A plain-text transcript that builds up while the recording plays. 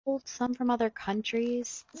pulled some from other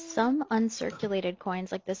countries, some uncirculated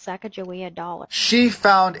coins like the Sacagawea dollar. She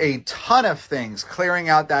found a ton of things clearing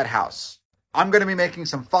out that house. I'm going to be making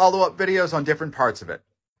some follow-up videos on different parts of it.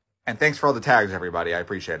 And thanks for all the tags, everybody. I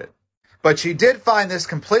appreciate it. But she did find this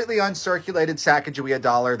completely uncirculated Sacagawea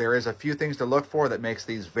dollar. There is a few things to look for that makes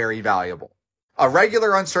these very valuable. A regular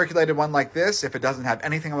uncirculated one like this, if it doesn't have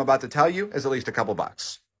anything I'm about to tell you, is at least a couple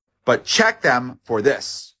bucks. But check them for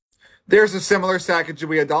this. There's a similar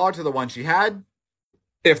Sacagawea dollar to the one she had.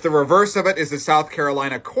 If the reverse of it is the South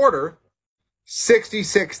Carolina quarter,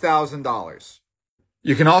 $66,000.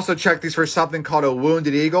 You can also check these for something called a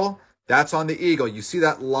wounded eagle. That's on the eagle. You see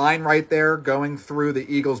that line right there going through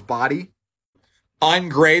the eagle's body?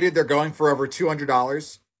 Ungraded, they're going for over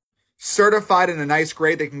 $200. Certified in a nice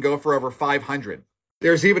grade, they can go for over $500.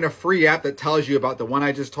 There's even a free app that tells you about the one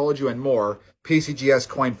I just told you and more, PCGS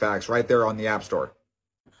Coin Facts, right there on the App Store.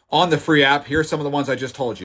 On the free app, here's some of the ones I just told you.